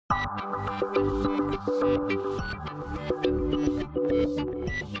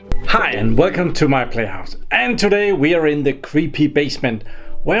Hi and welcome to my playhouse, and today we are in the creepy basement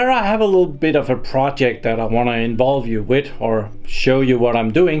where I have a little bit of a project that I want to involve you with or show you what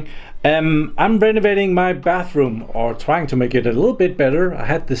I'm doing. I'm renovating my bathroom, or trying to make it a little bit better. I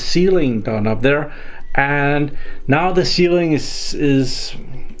had the ceiling done up there, and now the ceiling is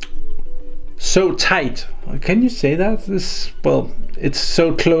so tight. Can you say that? Well, it's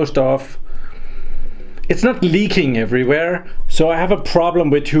so closed off. It's not leaking everywhere, so I have a problem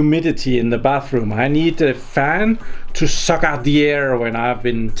with humidity in the bathroom. I need a fan to suck out the air when I've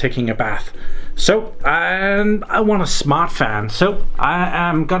been taking a bath. So, and I want a smart fan, so I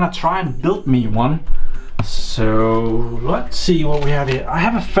am gonna try and build me one. So let's see what we have here. I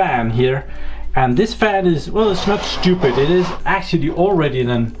have a fan here, and this fan is, well, it's not stupid. It is actually already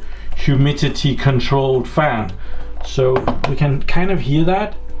a humidity controlled fan. So we can kind of hear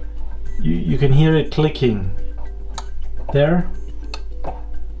that. You can hear it clicking there.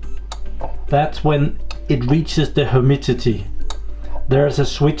 That's when it reaches the humidity. There's a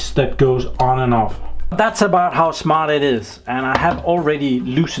switch that goes on and off. That's about how smart it is, and I have already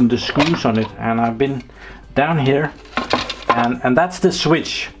loosened the screws on it, and I've been down here, and that's the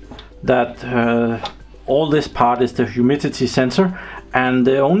switch that all this part is the humidity sensor, and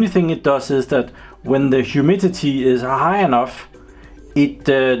the only thing it does is that when the humidity is high enough, it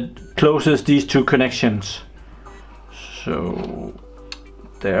closes these two connections. So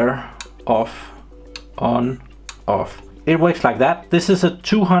there, off, on, off. It works like that. This is a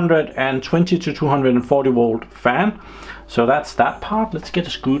 220 to 240 volt fan. So that's that part. Let's get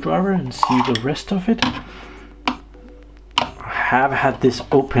a screwdriver and see the rest of it. I have had this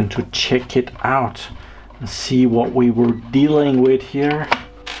open to check it out and see what we were dealing with here.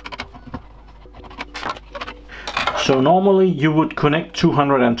 So normally you would connect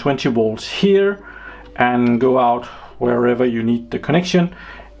 220 volts here and go out wherever you need the connection,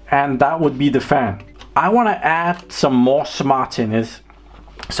 and that would be the fan. I want to add some more smart in it,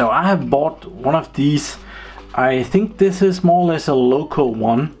 so I have bought one of these. I think this is more or less a local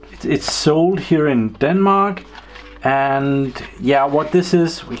one. It's sold here in Denmark, and yeah, what this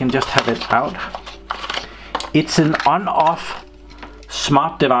is, we can just have it out. It's an on-off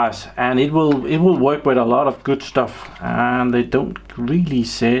smart device, and it will work with a lot of good stuff, and they don't really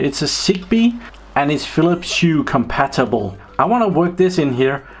say. It's a Zigbee and it's Philips Hue compatible. I want to work this in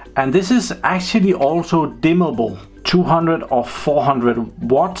here, and this is actually also dimmable, 200 or 400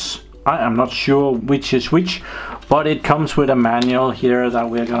 watts. I am not sure which is which, but it comes with a manual here that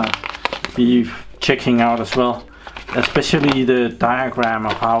we're gonna be checking out as well, especially the diagram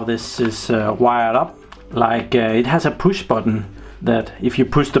of how this is wired up. Like it has a push button that if you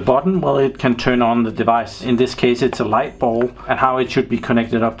push the button, well, it can turn on the device. In this case, it's a light bulb, and how it should be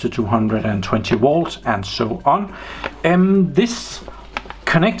connected up to 220 volts and so on. This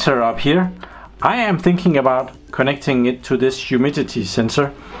connector up here, I am thinking about connecting it to this humidity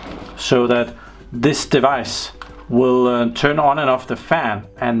sensor so that this device will turn on and off the fan,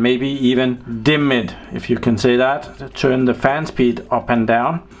 and maybe even dim it, if you can say that, turn the fan speed up and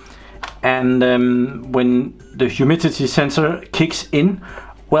down. And when the humidity sensor kicks in,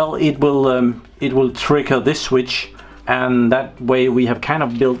 well, it will trigger this switch, and that way we have kind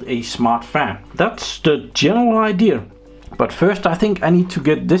of built a smart fan. That's the general idea. But first, I think I need to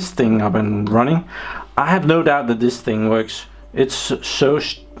get this thing up and running. I have no doubt that this thing works. It's so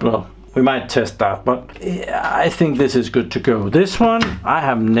well, we might test that, but I think this is good to go. This one, I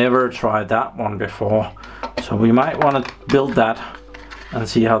have never tried that one before, so we might want to build that and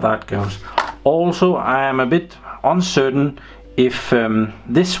see how that goes. Also, I am a bit uncertain if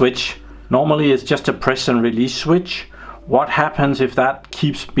this switch, normally it's just a press and release switch. What happens if that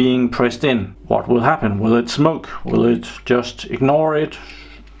keeps being pressed in? What will happen? Will it smoke? Will it just ignore it?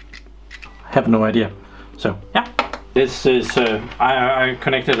 Have no idea. So yeah, this is I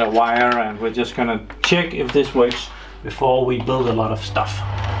connected a wire, and we're just gonna check if this works before we build a lot of stuff.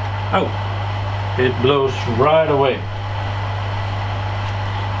 Oh, it blows right away.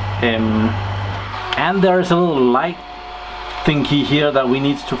 And there is a little light thingy here that we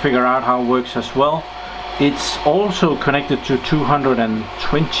need to figure out how it works as well. It's also connected to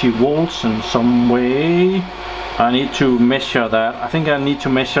 220 volts in some way. I need to measure that. I think I need to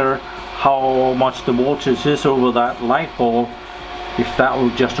measure how much the voltage is over that light bulb, if that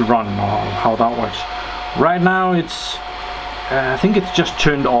will just run, or how that works. Right now it's I think it's just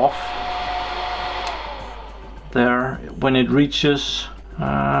turned off there when it reaches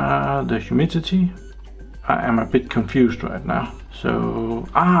the humidity. I am a bit confused right now. So,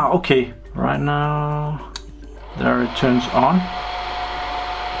 okay, right now there it turns on.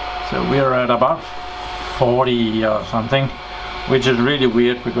 So we're at about 40 or something, which is really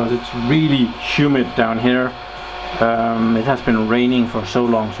weird because it's really humid down here. It has been raining for so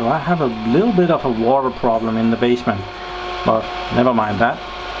long, so I have a little bit of a water problem in the basement, but never mind that.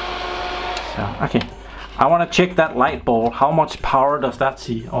 So okay, I want to check that light bulb. How much power does that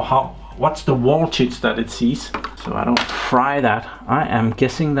see, or what's the voltage that it sees, so I don't fry that. I am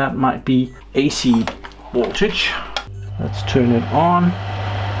guessing that might be AC voltage. Let's turn it on.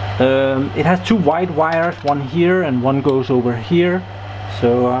 It has two white wires, one here and one goes over here,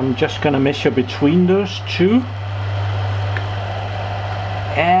 so I'm just gonna measure between those two,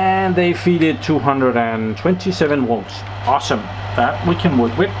 and they feed it 227 volts. Awesome, that we can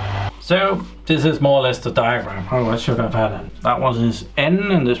work with. So this is more or less the diagram. Oh, I should have had it. That one is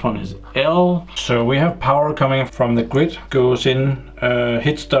N and this one is L. So we have power coming from the grid, goes in,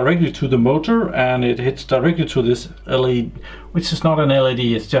 hits directly to the motor, and it hits directly to this LED, which is not an LED,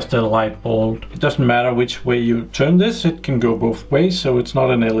 it's just a light bulb. It doesn't matter which way you turn this, it can go both ways, so it's not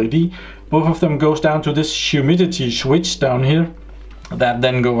an LED. Both of them goes down to this humidity switch down here that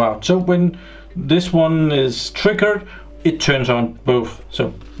then go out. So when this one is triggered, it turns on both.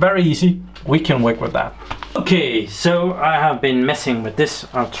 So very easy, we can work with that. Okay, so I have been messing with this.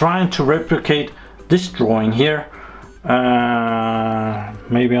 I'm trying to replicate this drawing here.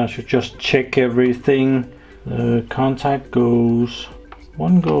 Maybe I should just check everything. The contact goes,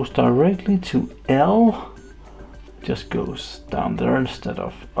 one goes directly to L, just goes down there instead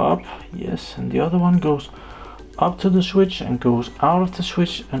of up, yes, and the other one goes up to the switch and goes out of the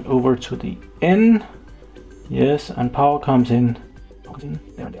switch and over to the N. Yes, and power comes in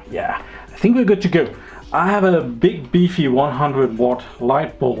there and there. Yeah, I think we're good to go. I have a big beefy 100 watt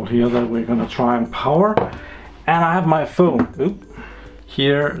light bulb here that we're gonna try and power, and I have my phone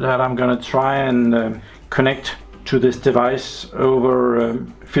here that I'm gonna try and connect to this device over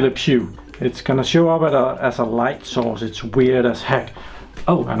Philips Hue. It's gonna show up as a light source. It's weird as heck.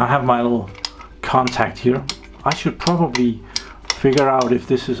 Oh, and I have my little contact here. I should probably figure out if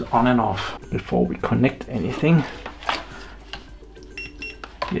this is on and off before we connect anything.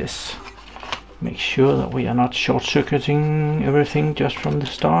 Yes, make sure that we are not short-circuiting everything just from the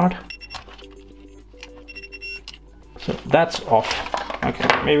start. So that's off. Okay,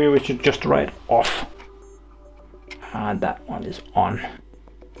 maybe we should just write off. And that one is on.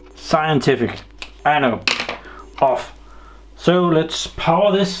 Scientific, I know. Off. So let's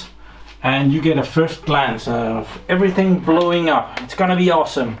power this, and you get a first glance of everything blowing up. It's gonna be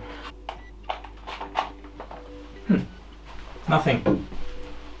awesome. Nothing.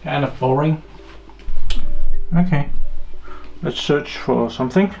 Kind of boring. Okay. Let's search for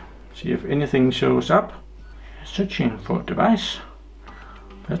something. See if anything shows up. Searching for a device.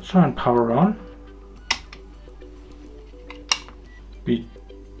 Let's turn power on.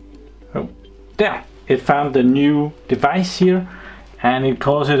 Oh, there! It found the new device here, and it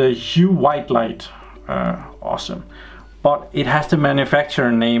calls it a Hue white light. Awesome. But it has the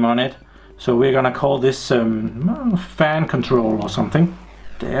manufacturer name on it, so we're gonna call this fan control or something.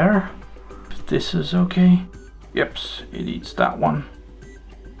 There. If this is okay. Yep, it eats that one.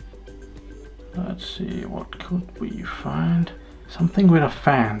 Let's see, what could we find? Something with a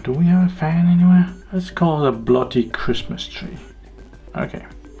fan. Do we have a fan anywhere? Let's call it a bloody Christmas tree. Okay.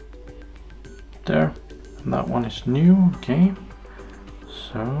 There. And that one is new. Okay.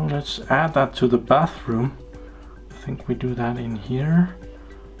 So let's add that to the bathroom. I think we do that in here.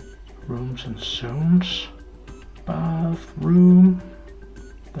 Rooms and zones. Bathroom.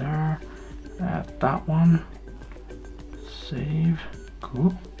 There. Add that one. Save.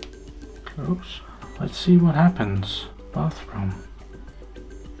 Cool. Close. Let's see what happens. Bathroom.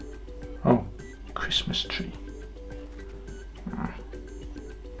 Oh, Christmas tree.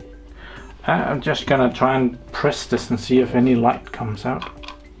 I'm just gonna try and press this and see if any light comes out.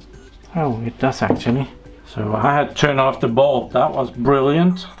 Oh, it does actually. So I had turned off the bulb. That was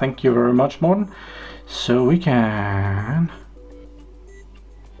brilliant. Thank you very much, Morten. So we can...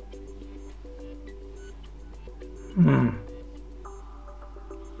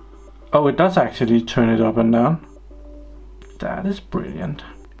 Oh, it does actually turn it up and down. That is brilliant.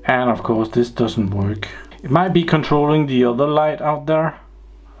 And of course this doesn't work. It might be controlling the other light out there.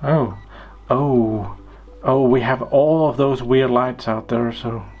 Oh, we have all of those weird lights out there.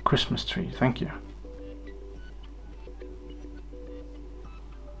 So Christmas tree, thank you.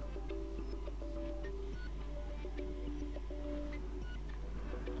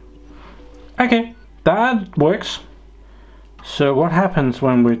 Okay, that works. So what happens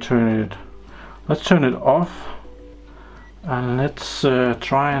when we turn it? Let's turn it off, and let's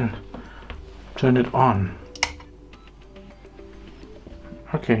try and turn it on.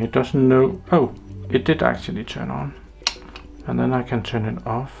 Okay, it doesn't know. Oh, it did actually turn on. And then I can turn it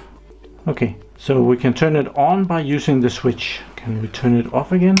off. Okay, so we can turn it on by using the switch. Can we turn it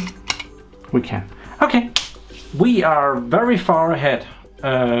off again? We can. Okay, we are very far ahead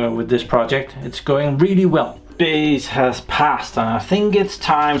with this project. It's going really well. Days has passed and I think it's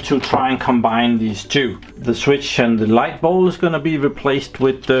time to try and combine these two. The switch and the light bulb is going to be replaced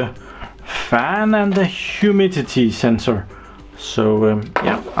with the fan and the humidity sensor. So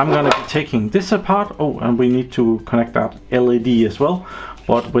yeah, I'm going to be taking this apart. Oh, and we need to connect that LED as well.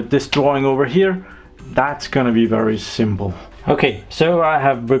 But with this drawing over here, that's going to be very simple. Okay, so I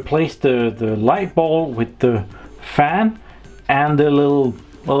have replaced the light bulb with the fan and the little,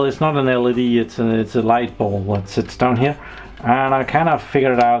 well, it's not an LED, it's a light bulb that sits down here. And I kind of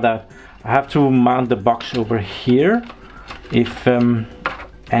figured out that I have to mount the box over here, if and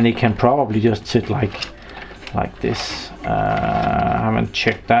it can probably just sit like this. I haven't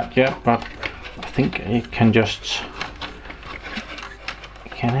checked that yet, but I think it can just.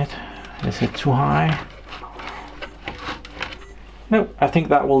 Can it? Is it too high? No, I think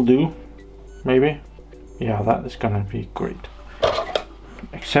that will do. Maybe. Yeah, that is gonna be great.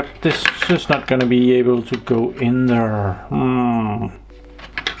 Except this is not gonna be able to go in there.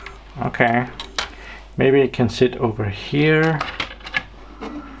 Okay. Maybe it can sit over here.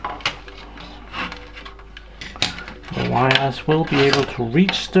 The wires will be able to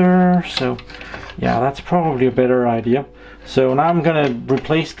reach there. So yeah, that's probably a better idea. So now I'm gonna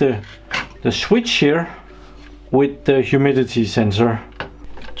replace the switch here with the humidity sensor.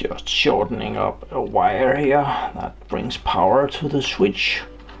 Just shortening up a wire here that brings power to the switch,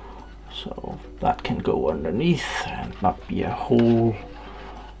 so that can go underneath and not be a whole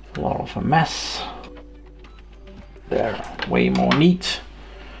lot of a mess. There, way more neat.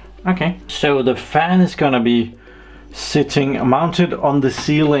 Okay, so the fan is gonna be sitting mounted on the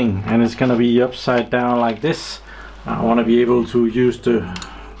ceiling and it's gonna be upside down like this. I want to be able to use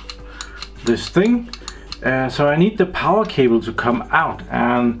this thing, so I need the power cable to come out,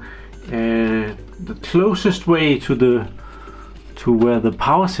 and the closest way to where the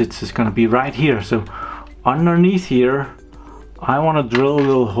power sits is going to be right here. So underneath here I want to drill a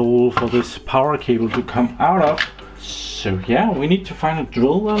little hole for this power cable to come out of. So yeah, we need to find a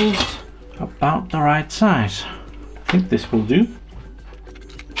drill that is about the right size. I think this will do.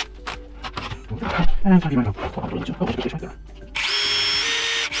 And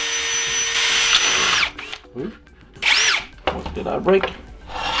what did I break?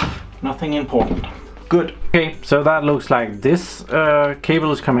 Nothing important. Good. Okay, so that looks like this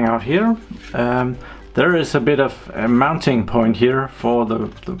cable is coming out here. There is a bit of a mounting point here for the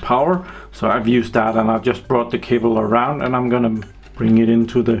power, so I've used that and I've just brought the cable around and I'm gonna bring it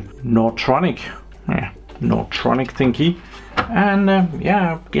into the Nordtronic thingy. And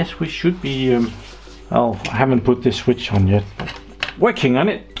yeah, I guess we should be, well, I haven't put this switch on yet, but working on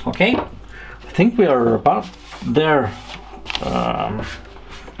it. Okay, I think we are about there.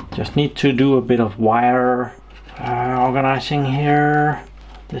 Just need to do a bit of wire organizing here.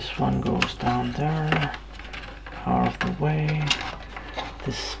 This one goes down there, out of the way.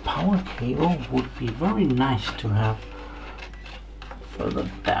 This power cable would be very nice to have further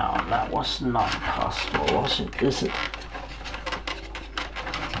down. That was not possible, was it? Is it?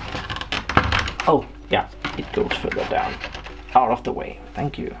 Oh, yeah, it goes further down. Out of the way.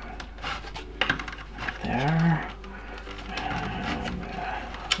 Thank you. There. And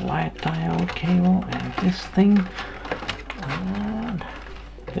light diode cable and this thing. And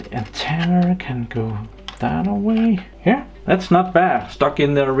the antenna can go that away. Yeah, that's not bad. Stuck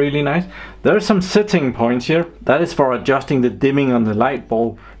in there really nice. There are some setting points here. That is for adjusting the dimming on the light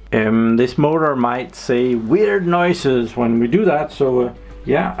bulb. This motor might say weird noises when we do that, so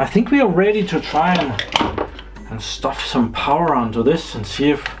yeah, I think we are ready to try and stuff some power onto this and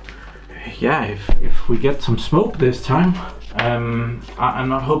see if, yeah, if we get some smoke this time. I'm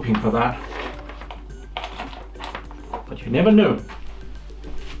not hoping for that, but you never know.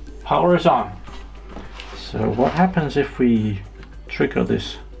 Power is on. So what happens if we trigger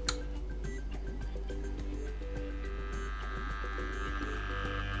this?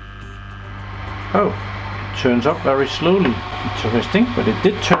 Oh, it turns up very slowly. Interesting, but it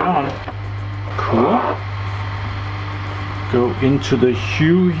did turn on. Cool. Go into the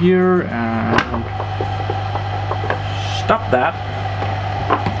hue here and stop that.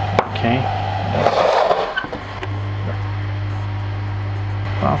 Okay.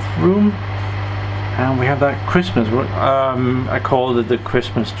 Bathroom. And we have that Christmas. I called it the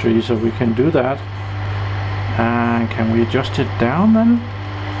Christmas tree, so we can do that. And can we adjust it down then?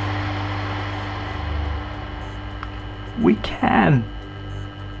 We can.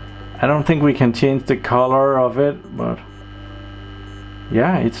 I don't think we can change the color of it, but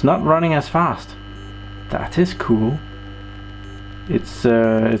yeah, it's not running as fast. That is cool. It's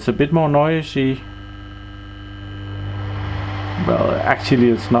a bit more noisy. Well, actually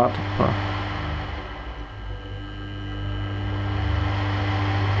it's not. But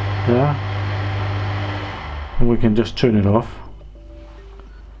yeah. And we can just turn it off.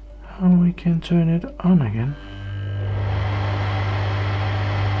 And we can turn it on again.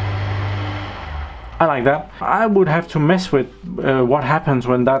 I like that. I would have to mess with what happens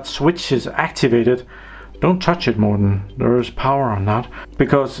when that switch is activated. Don't touch it, Morten. There is power on that.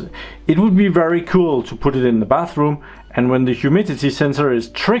 Because it would be very cool to put it in the bathroom, and when the humidity sensor is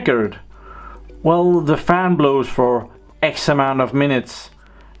triggered, well, the fan blows for X amount of minutes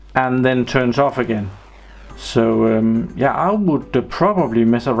and then turns off again. So yeah, I would probably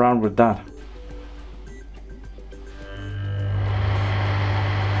mess around with that.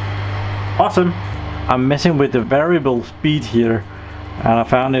 Awesome. I'm messing with the variable speed here, and I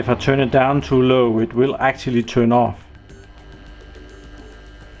found if I turn it down too low, it will actually turn off.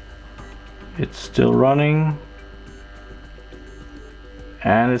 It's still running,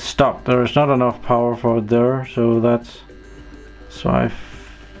 and it's stopped. There is not enough power for it there, so that's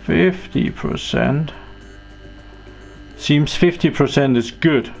 50%. Seems 50% is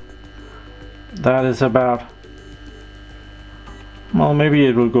good. That is about, well, maybe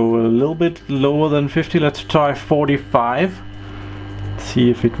it will go a little bit lower than 50. Let's try 45. See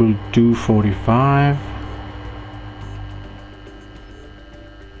if it will do 45.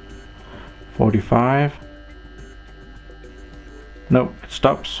 45. No, it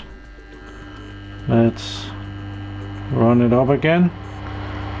stops. Let's run it up again.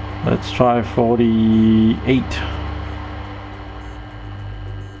 Let's try 48.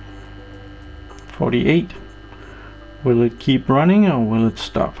 48. Will it keep running or will it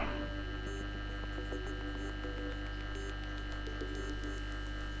stop?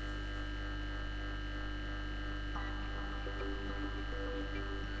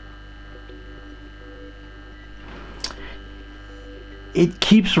 It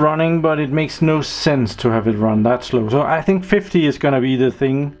keeps running, but it makes no sense to have it run that slow. So I think 50 is gonna be the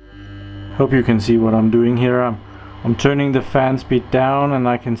thing. Hope you can see what I'm doing here. I'm turning the fan speed down, and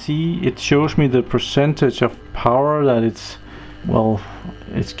I can see it shows me the percentage of power that it's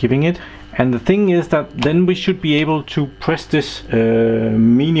giving it. And the thing is that then we should be able to press this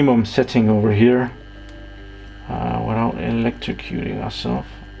minimum setting over here without electrocuting ourselves.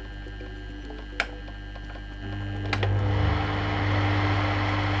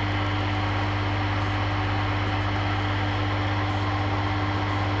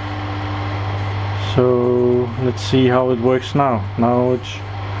 So let's see how it works now. Now it's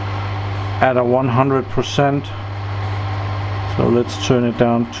at a 100%. So let's turn it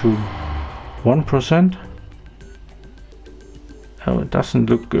down to 1%. Oh, it doesn't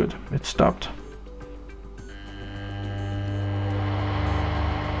look good. It stopped.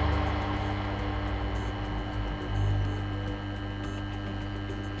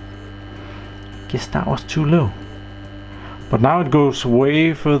 Guess that was too low. But now it goes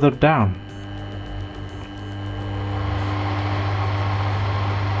way further down.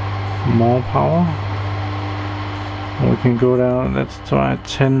 More power. We can go down. Let's try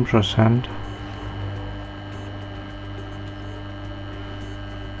 10%.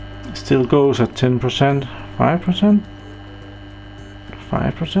 Still goes at 10%. 5%.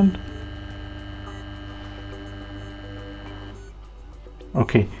 5%.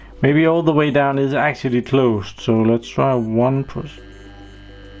 Okay, maybe all the way down is actually closed. So let's try 1%.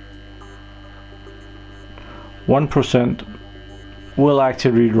 1%. Will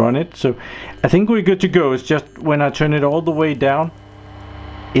actually run it, so I think we're good to go. It's just when I turn it all the way down,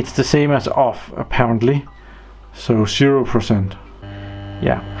 it's the same as off apparently, so 0%.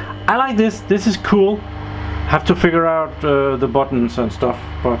 Yeah, I like this. This is cool. Have to figure out the buttons and stuff,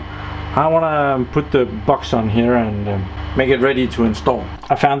 but I want to put the box on here and make it ready to install.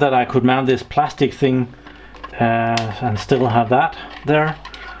 I found that I could mount this plastic thing and still have that there,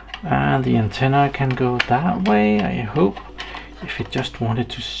 and the antenna can go that way, I hope. If it just wanted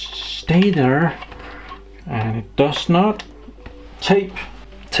to stay there, and it does not. Taped,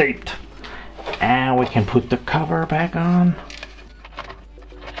 and we can put the cover back on.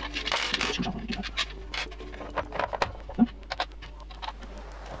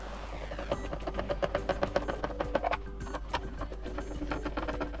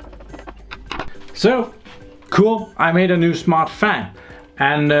 So cool, I made a new smart fan,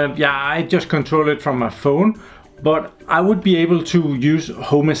 and yeah, I just control it from my phone. But I would be able to use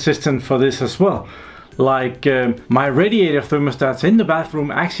Home Assistant for this as well. like my radiator thermostats in the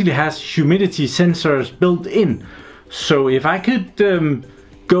bathroom actually has humidity sensors built in. So if I could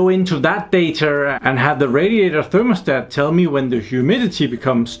go into that data and have the radiator thermostat tell me when the humidity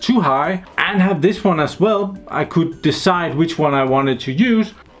becomes too high, and have this one as well, I could decide which one I wanted to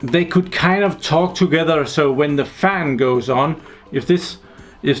use. They could kind of talk together, so when the fan goes on, if this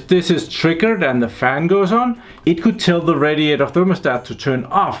is triggered and the fan goes on, it could tell the radiator thermostat to turn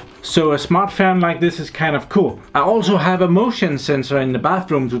off. So a smart fan like this is kind of cool. I also have a motion sensor in the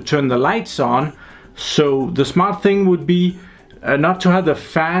bathroom to turn the lights on. So the smart thing would be not to have the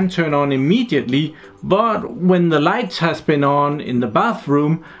fan turn on immediately, but when the lights has been on in the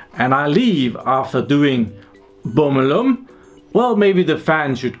bathroom and I leave after doing bummelum, well, maybe the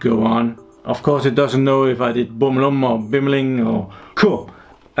fan should go on. Of course, it doesn't know if I did bummelum or bimmling or cool.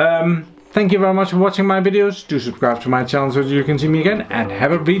 Thank you very much for watching my videos. Do subscribe to my channel so you can see me again, and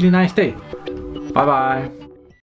have a really nice day. Bye bye.